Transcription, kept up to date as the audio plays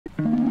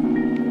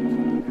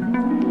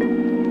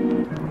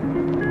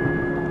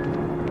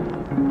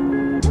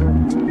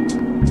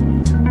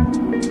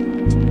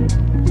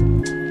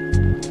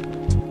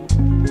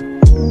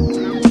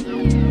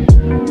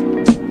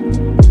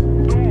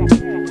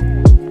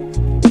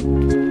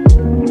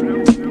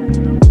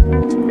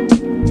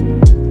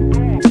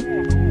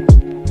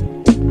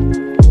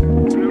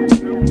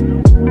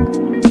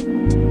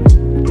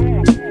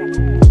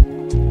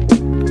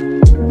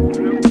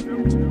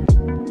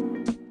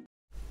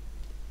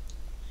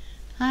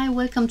Hi,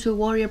 welcome to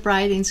Warrior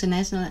Bride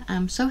International.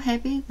 I'm so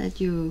happy that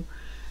you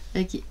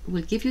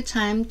will give you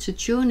time to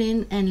tune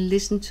in and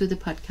listen to the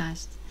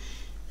podcast.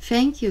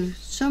 Thank you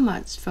so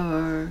much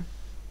for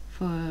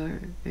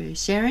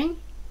sharing.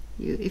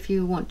 If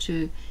you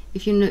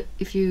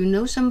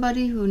know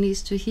somebody who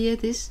needs to hear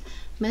this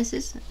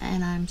message,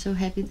 and I'm so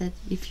happy that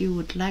if you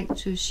would like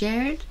to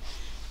share it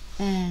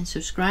and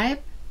subscribe.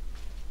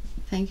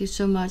 Thank you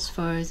so much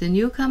for the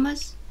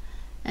newcomers.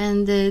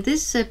 And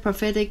this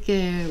prophetic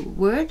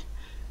word,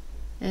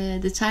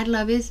 the title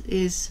of it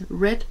is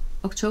Red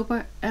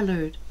October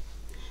Alert,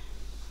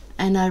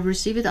 and I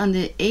received it on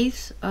the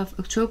 8th of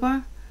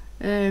October,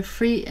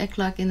 3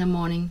 o'clock in the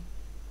morning.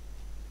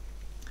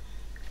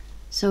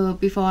 So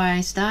before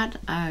I start,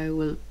 I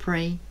will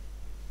pray.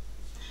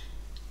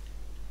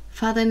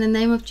 Father, in the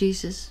name of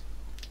Jesus,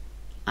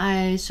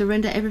 I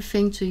surrender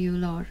everything to you,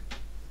 Lord.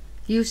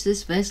 Use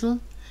this vessel,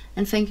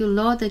 and thank you,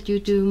 Lord, that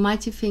you do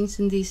mighty things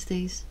in these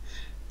days.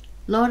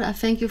 Lord, I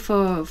thank you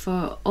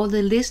for all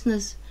the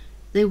listeners.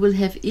 They will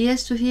have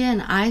ears to hear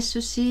and eyes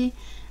to see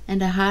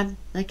and a heart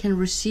that can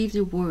receive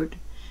the word.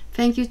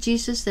 Thank you,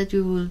 Jesus, that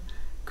you will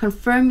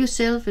confirm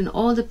yourself in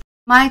all the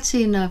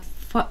mighty enough.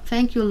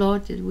 Thank you,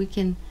 Lord, that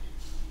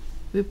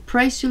we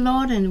praise you,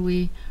 Lord, and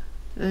we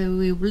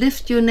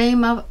lift your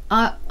name up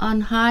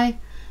on high.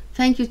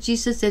 Thank you,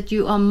 Jesus, that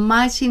you are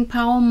mighty in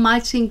power,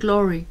 mighty in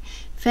glory.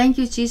 Thank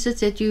you, Jesus,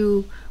 that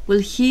you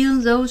will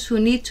heal those who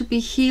need to be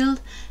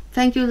healed.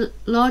 Thank you,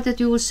 Lord, that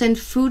you will send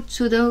food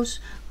to those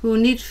who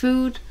need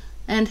food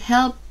and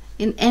help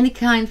in any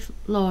kind,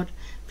 Lord.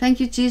 Thank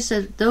you,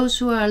 Jesus, that those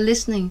who are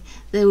listening,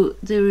 they will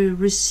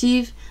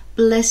receive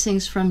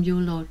blessings from you,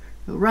 Lord,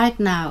 right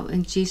now,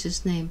 in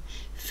Jesus' name.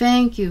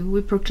 Thank you.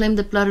 We proclaim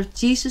the blood of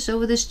Jesus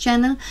over this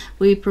channel.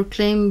 We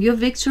proclaim your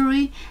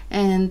victory,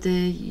 and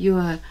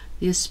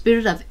your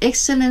spirit of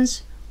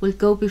excellence will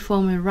go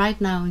before me right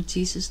now, in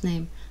Jesus'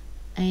 name.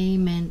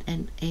 Amen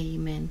and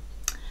amen.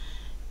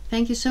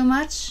 Thank you so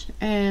much.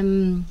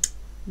 The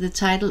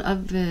title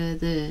of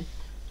the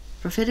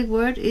prophetic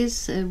word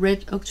is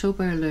Red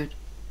October Alert.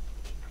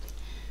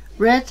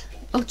 Red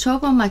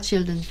October, my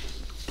children.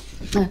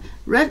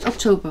 Red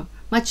October.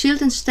 My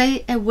children,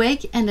 stay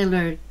awake and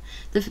alert,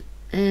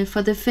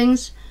 for the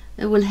things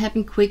will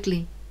happen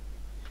quickly,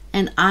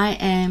 and I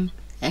am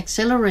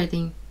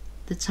accelerating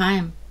the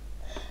time.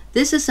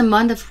 This is a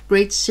month of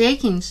great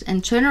shakings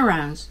and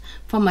turnarounds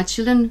for my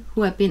children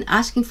who have been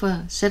asking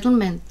for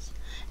settlements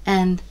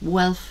and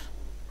wealth.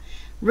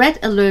 Red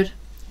alert.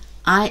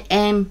 I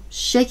am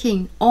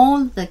shaking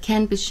all that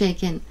can be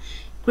shaken.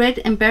 Great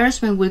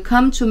embarrassment will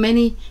come to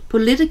many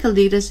political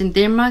leaders in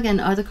Denmark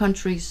and other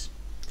countries.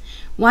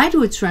 Why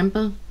do we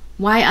tremble?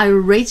 Why are you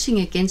raging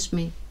against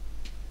me?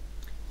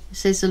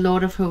 Says the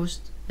Lord of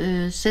hosts,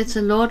 says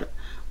the Lord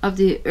of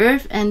the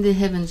earth and the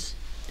heavens.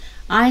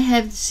 I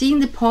have seen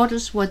the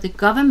portals what the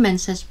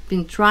governments has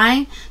been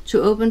trying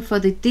to open for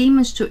the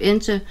demons to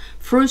enter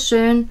through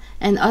Cern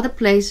and other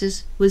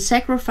places with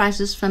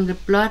sacrifices from the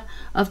blood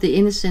of the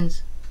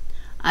innocent.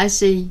 I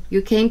say,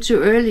 you came too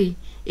early.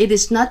 It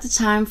is not the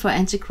time for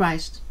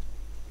Antichrist.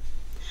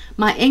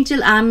 My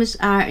angel armies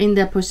are in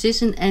their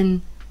position,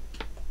 and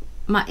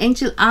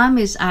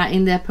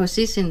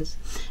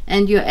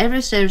your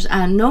adversaries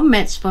are no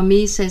match for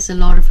me, says the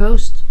Lord of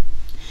hosts.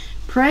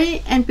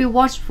 Pray and be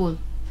watchful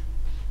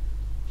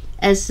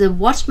as the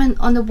watchman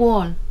on the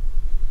wall.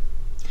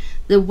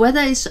 The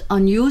weather is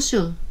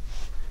unusual.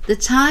 The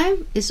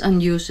time is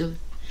unusual.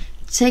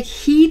 Take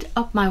heed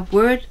of my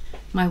word,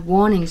 my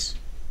warnings.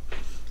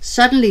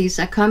 Suddenlies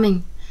are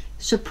coming.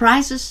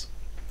 Surprises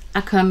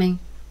are coming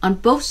on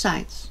both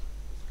sides.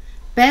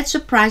 Bad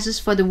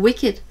surprises for the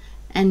wicked,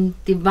 and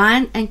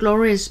divine and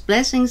glorious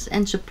blessings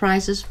and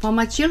surprises for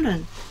my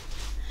children.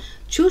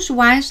 Choose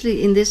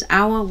wisely in this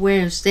hour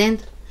where you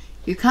stand.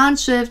 You can't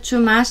serve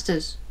two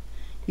masters.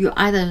 You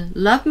either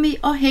love me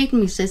or hate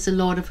me, says the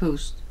Lord of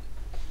hosts.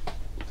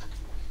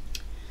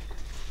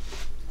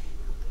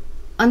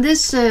 On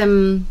this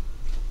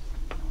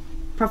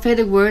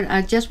prophetic word,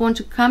 I just want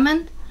to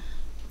comment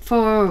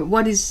for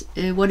what is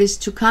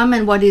to come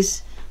and what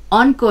is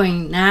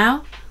ongoing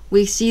now.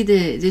 We see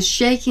the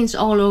shakings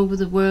all over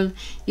the world.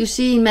 You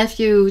see in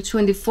Matthew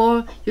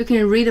 24, you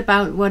can read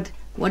about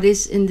what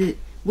is in the.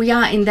 We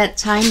are in that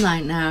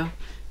timeline now,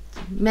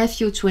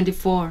 Matthew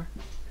 24,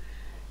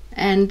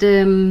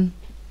 and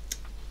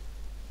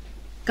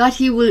God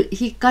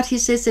He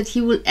says that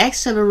He will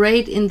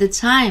accelerate in the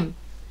time,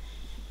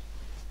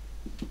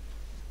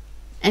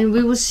 and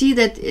we will see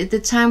that the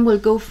time will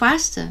go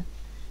faster,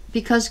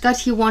 because God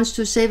He wants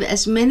to save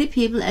as many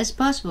people as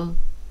possible.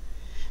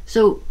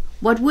 So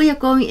what we are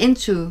going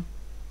into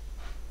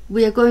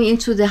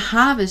the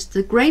harvest,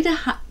 the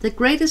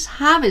greatest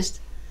harvest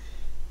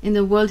in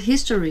the world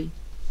history.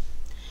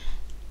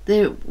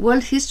 The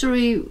world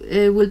history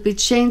will be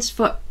changed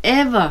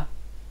forever.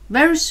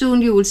 Very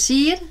soon you will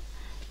see it,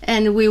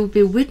 and we will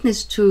be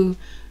witness to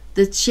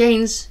the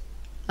change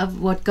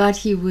of what God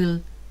He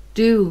will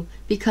do,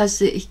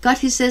 because God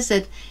He says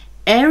that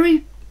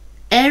every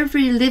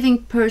every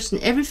living person,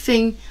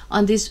 everything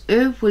on this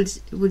earth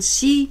will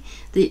see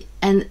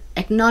and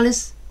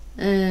acknowledge.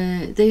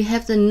 They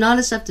have the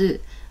knowledge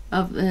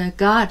of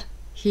God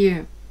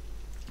here,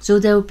 so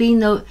there will be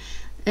no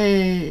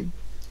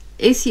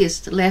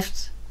atheist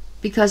left,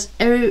 because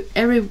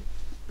everyone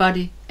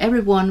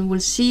will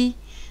see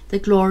the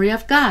glory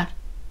of God,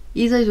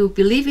 either you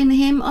believe in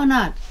Him or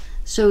not.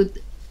 So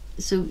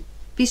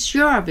be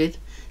sure of it,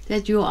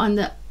 that you're on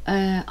the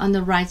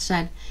right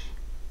side.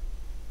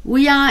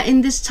 We are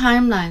in this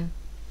timeline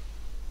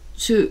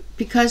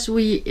because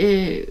we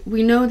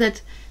know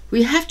that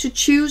we have to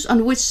choose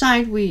on which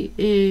side we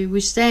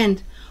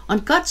stand, on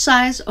God's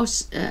side or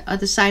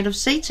the side of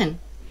Satan.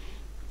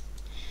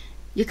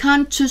 You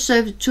can't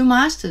serve two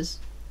masters.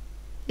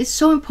 It's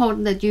so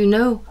important that you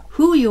know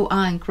who you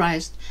are in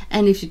Christ.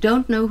 And if you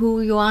don't know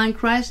who you are in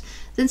Christ,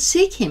 then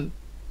seek Him.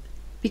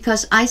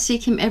 Because I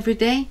seek Him every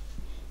day.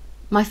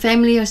 My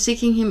family are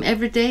seeking Him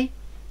every day.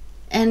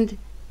 And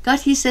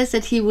God, He says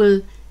that He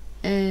will,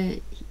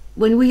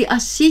 when we are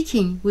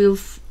seeking, we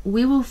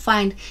will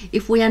find.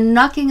 If we are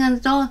knocking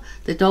on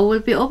the door will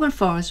be open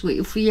for us.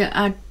 If we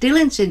are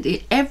diligent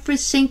every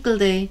single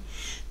day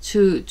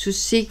to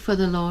seek for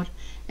the Lord.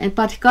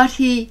 But God,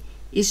 He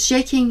is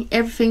shaking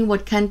everything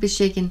what can be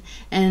shaken.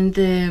 And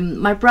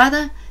my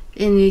brother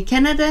in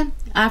Canada,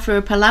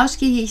 after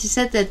Pawlowski, he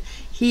said that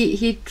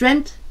he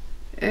dreamt.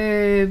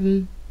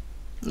 I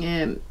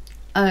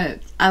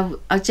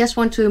just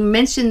want to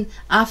mention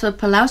Arthur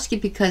Pawlowski,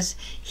 because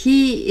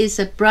he is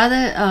a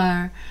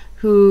brother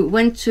who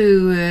went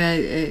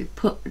to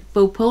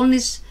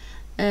Polish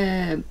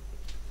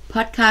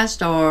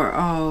podcast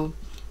or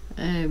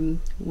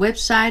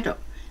website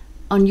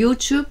on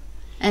YouTube.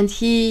 And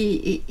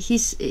they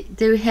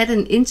had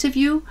an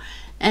interview,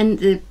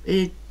 and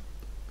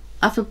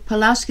Arthur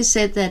Pawlowski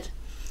said that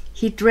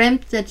he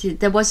dreamt that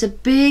there was a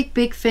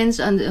big fence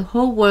on the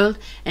whole world,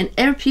 and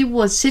every people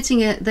was sitting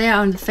there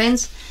on the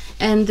fence,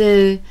 and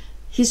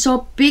he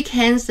saw big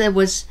hands that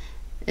was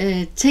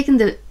taking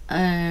the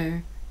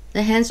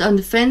hands on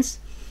the fence,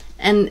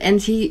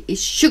 and he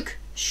shook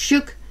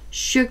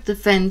the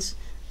fence,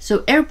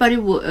 so everybody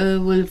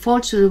will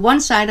fall to the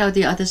one side or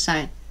the other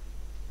side.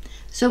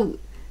 So.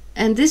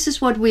 And this is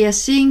what we are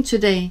seeing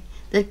today,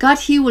 that God,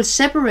 He will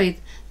separate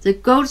the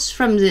goats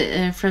from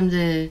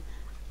the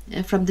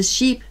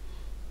sheep,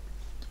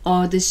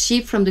 or the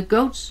sheep from the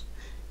goats.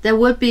 There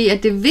will be a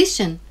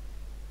division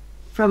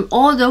from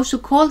all those who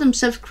call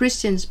themselves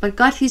Christians. But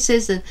God, He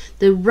says that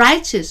the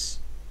righteous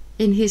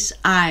in His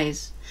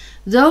eyes,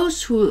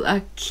 those who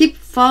keep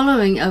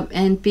following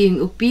and being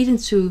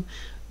obedient to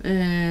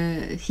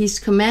His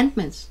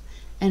commandments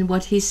and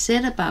what He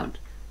said about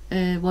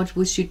what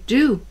we should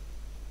do.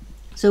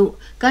 So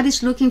God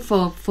is looking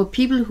for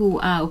people who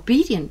are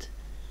obedient,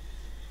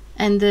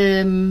 and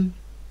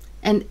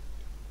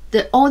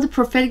all the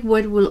prophetic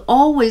word will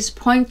always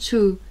point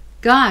to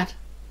God.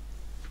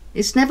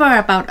 It's never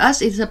about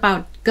us. It's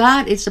about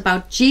God. It's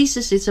about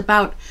Jesus. It's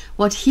about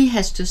what He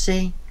has to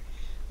say.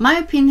 My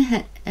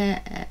opinion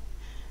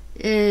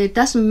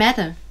doesn't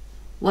matter.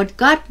 What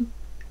God's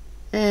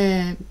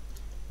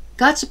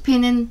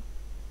opinion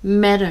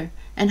matter.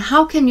 And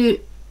how can you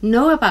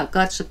know about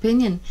God's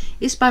opinion?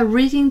 Is by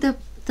reading the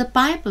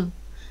Bible.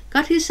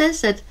 God, He says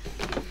that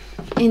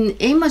in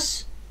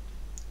Amos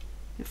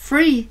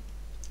 3,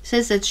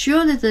 says that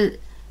surely the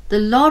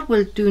Lord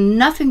will do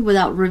nothing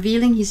without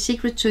revealing His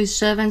secret to His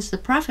servants, the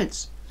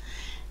prophets.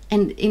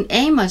 And in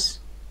Amos,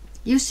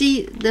 you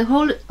see the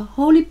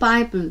Holy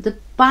Bible, the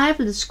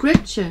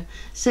Scripture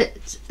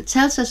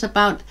tells us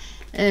about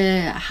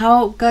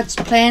how God's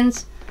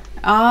plans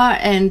are,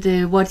 and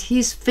what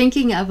He's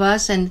thinking of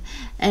us, and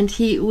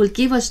He will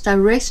give us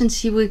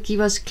directions. He will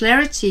give us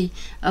clarity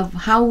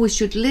of how we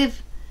should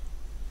live.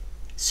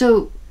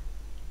 So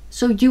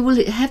you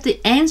will have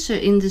the answer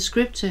in the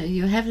Scripture.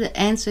 You have the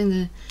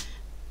answer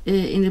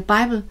in the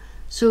Bible.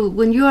 So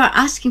when you are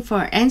asking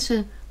for an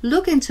answer,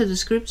 look into the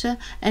Scripture,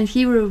 and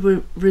He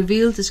will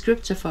reveal the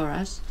Scripture for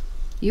us,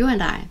 you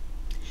and I.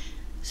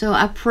 So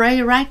I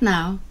pray right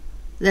now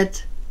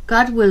that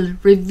God will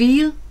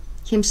reveal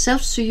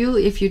Himself to you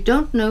if you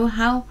don't know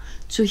how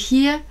to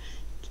hear.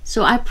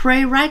 So I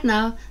pray right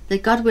now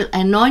that God will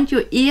anoint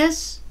your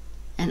ears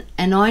and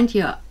anoint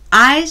your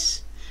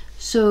eyes,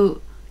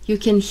 so you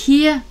can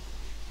hear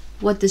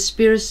what the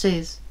Spirit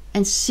says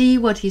and see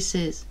what He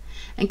says.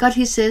 And God,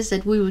 He says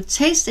that we will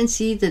taste and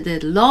see that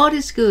the Lord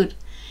is good.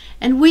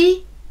 And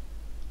we,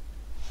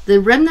 the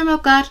remnant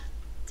of God,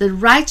 the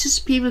righteous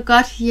people,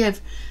 God, He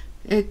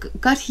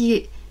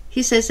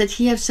says that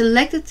He have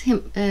selected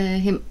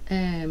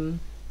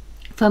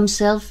for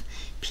Himself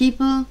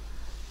people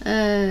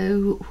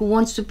who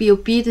wants to be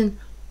obedient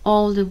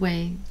all the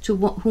way, who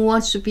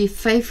wants to be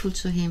faithful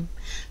to Him.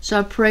 So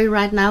I pray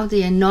right now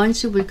the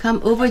anointing will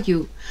come over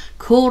you.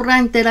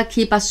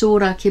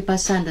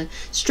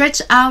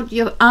 Stretch out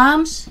your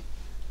arms,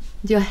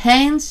 your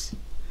hands,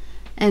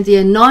 and the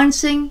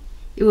anointing,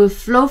 it will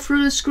flow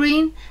through the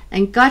screen,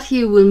 and God,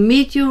 He will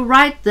meet you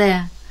right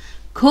there.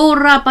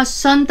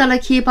 Korabasanda la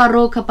kipa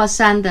roka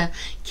pasanda.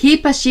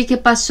 Kipa shike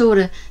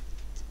pasura.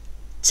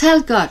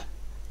 Tell God,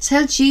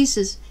 tell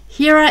Jesus,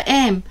 here I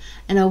am,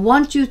 and I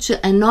want you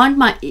to anoint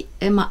my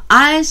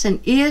eyes and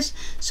ears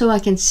so I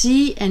can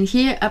see and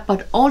hear,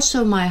 but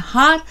also my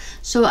heart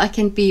so I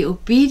can be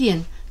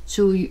obedient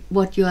to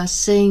what you are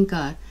saying,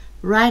 God.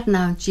 Right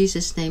now, in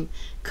Jesus' name.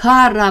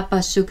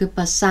 Karapasuke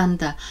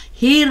pasanda,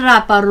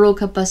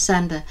 hiraparoka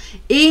pasanda,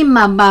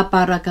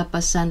 imabaparaka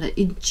pasanda.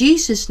 In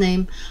Jesus'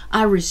 name,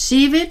 I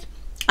receive it,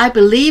 I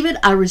believe it,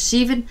 I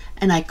receive it,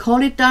 and I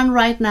call it done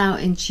right now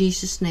in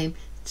Jesus' name.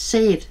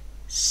 Say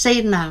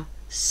it now,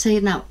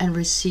 and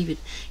receive it.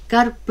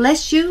 God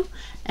bless you,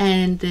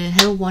 and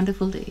have a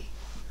wonderful day.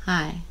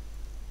 Hi.